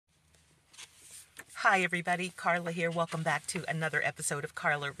Hi everybody, Carla here. Welcome back to another episode of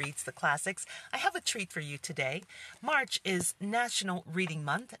Carla Reads the Classics. I have a treat for you today. March is National Reading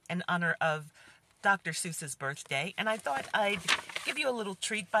Month in honor of Dr. Seuss's birthday, and I thought I'd give you a little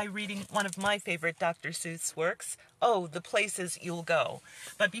treat by reading one of my favorite Dr. Seuss works, Oh, the Places You'll Go.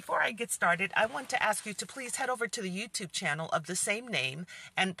 But before I get started, I want to ask you to please head over to the YouTube channel of the same name,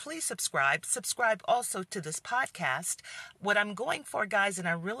 and please subscribe. Subscribe also to this podcast. What I'm going for, guys, and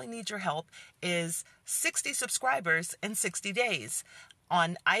I really need your help, is 60 subscribers in 60 days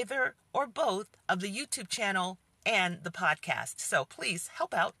on either or both of the YouTube channel and the podcast. So please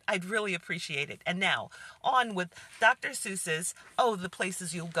help out. I'd really appreciate it. And now, on with Dr. Seuss's Oh, the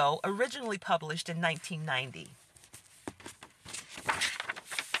Places You'll Go, originally published in 1990.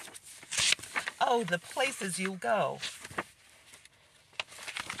 Oh, the Places You'll Go.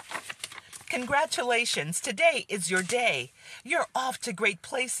 Congratulations, today is your day. You're off to great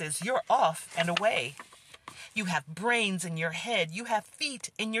places. You're off and away. You have brains in your head. You have feet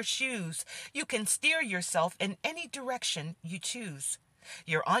in your shoes. You can steer yourself in any direction you choose.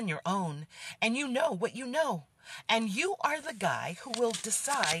 You're on your own, and you know what you know. And you are the guy who will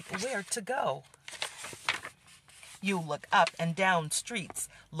decide where to go. You look up and down streets.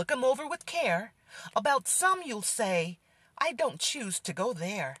 Look 'em over with care. About some you'll say, I don't choose to go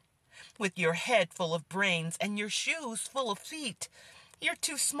there. With your head full of brains and your shoes full of feet, you're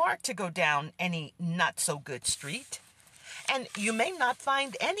too smart to go down any not-so-good street. And you may not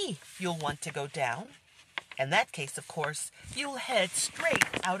find any you'll want to go down. In that case, of course, you'll head straight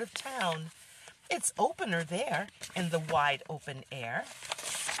out of town. It's opener there in the wide open air.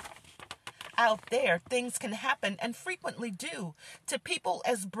 Out there, things can happen and frequently do to people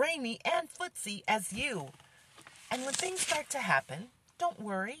as brainy and footsy as you. And when things start to happen, don't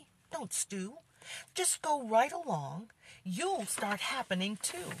worry, don't stew. Just go right along. You'll start happening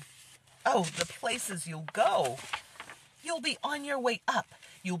too. Oh, the places you'll go. You'll be on your way up.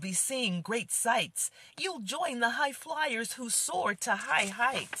 You'll be seeing great sights. You'll join the high flyers who soar to high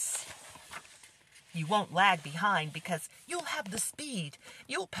heights. You won't lag behind because you'll have the speed.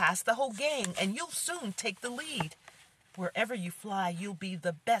 You'll pass the whole gang and you'll soon take the lead. Wherever you fly, you'll be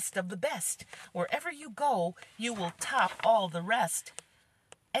the best of the best. Wherever you go, you will top all the rest.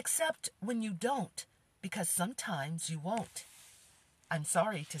 Except when you don't, because sometimes you won't. I'm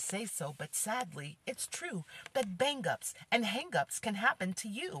sorry to say so, but sadly, it's true that bang-ups and hang-ups can happen to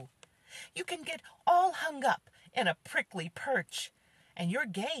you. You can get all hung up in a prickly perch, and your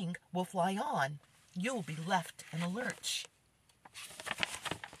gang will fly on. You'll be left in a lurch.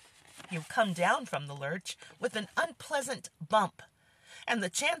 You'll come down from the lurch with an unpleasant bump, and the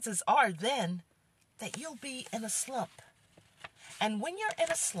chances are then that you'll be in a slump. And when you're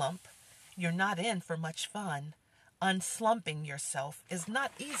in a slump, you're not in for much fun. Unslumping yourself is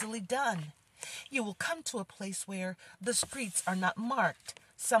not easily done. You will come to a place where the streets are not marked.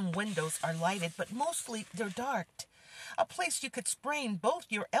 Some windows are lighted, but mostly they're dark. A place you could sprain both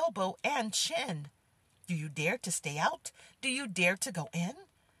your elbow and chin. Do you dare to stay out? Do you dare to go in?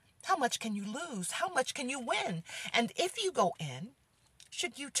 How much can you lose? How much can you win? And if you go in,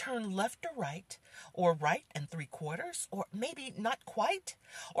 should you turn left or right and 3/4, or maybe not quite?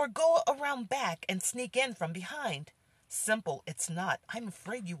 Or go around back and sneak in from behind? Simple it's not, I'm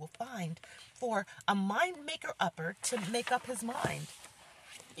afraid you will find, for a mind-maker-upper to make up his mind.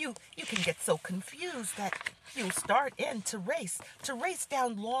 You can get so confused that you'll start in to race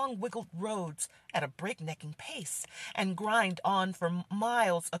down long wiggled roads at a breaknecking pace, and grind on for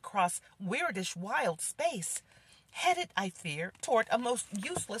miles across weirdish wild space. Headed, I fear, toward a most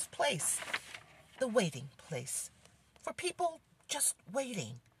useless place, the waiting place, for people just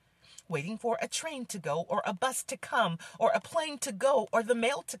waiting. Waiting for a train to go, or a bus to come, or a plane to go, or the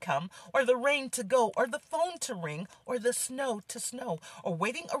mail to come, or the rain to go, or the phone to ring, or the snow to snow, or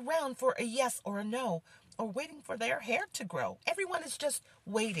waiting around for a yes or a no, or waiting for their hair to grow. Everyone is just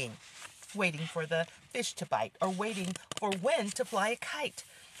waiting. Waiting for the fish to bite, or waiting for when to fly a kite,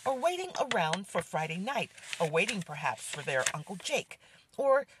 or waiting around for Friday night, or waiting perhaps for their Uncle Jake,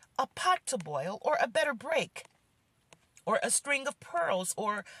 or a pot to boil, or a better break, or a string of pearls,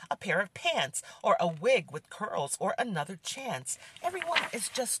 or a pair of pants, or a wig with curls, or another chance. Everyone is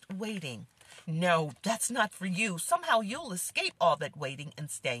just waiting. No, that's not for you. Somehow you'll escape all that waiting and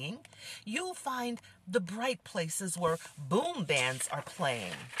staying. You'll find the bright places where boom bands are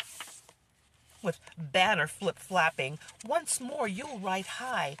playing. With banner flip-flapping, once more you'll ride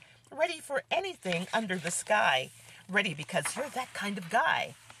high, ready for anything under the sky. Ready because you're that kind of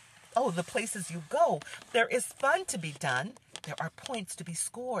guy. Oh, the places you go, there is fun to be done. There are points to be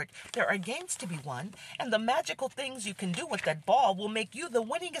scored. There are games to be won. And the magical things you can do with that ball will make you the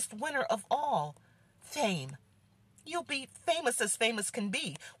winningest winner of all. fame. You'll be famous as famous can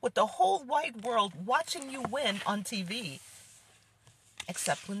be, with the whole wide world watching you win on TV.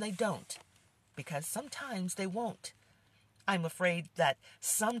 Except when they don't, because sometimes they won't. I'm afraid that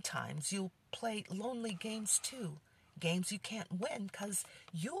sometimes you'll play lonely games too. Games you can't win because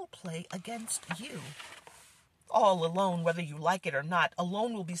you'll play against you. All alone, whether you like it or not,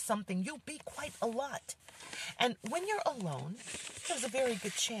 alone will be something you'll be quite a lot. And when you're alone, there's a very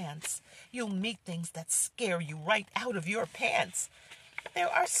good chance you'll meet things that scare you right out of your pants. There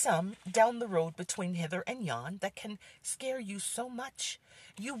are some down the road between hither and yon that can scare you so much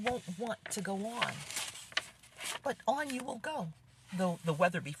you won't want to go on. But on you will go, though the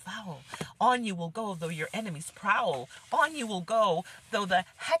weather be foul. On you will go, though your enemies prowl. On you will go, though the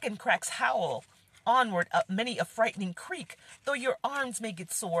hackencracks howl. Onward up many a frightening creek, though your arms may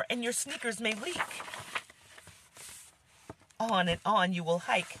get sore and your sneakers may leak. On and on you will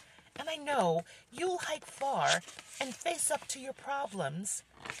hike, and I know you'll hike far and face up to your problems,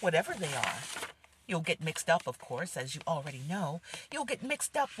 whatever they are. You'll get mixed up, of course, as you already know. You'll get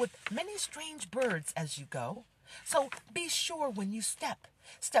mixed up with many strange birds as you go. So be sure when you step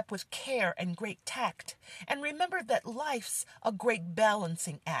with care and great tact, and remember that life's a great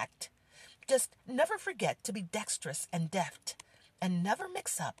balancing act. Just never forget to be dexterous and deft, and never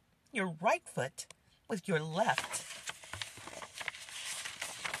mix up your right foot with your left.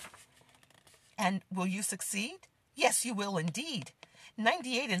 And will you succeed? Yes, you will indeed.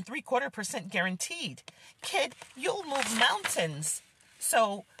 98.75% guaranteed. Kid, you'll move mountains.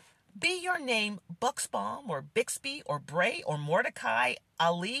 So be your name Buxbaum or Bixby or Bray or Mordecai,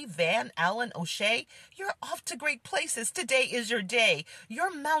 Ali, Van, Allen, O'Shea. You're off to great places. Today is your day. Your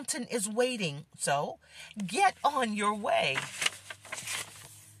mountain is waiting. So get on your way.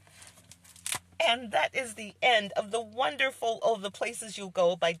 And that is the end of the wonderful Oh, the Places You'll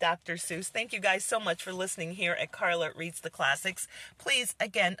Go by Dr. Seuss. Thank you guys so much for listening here at Carla Reads the Classics. Please,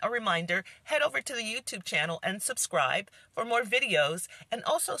 again, a reminder, head over to the YouTube channel and subscribe for more videos. And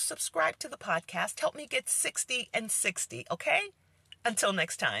also subscribe to the podcast. Help me get 60 and 60, okay? Until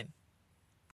next time.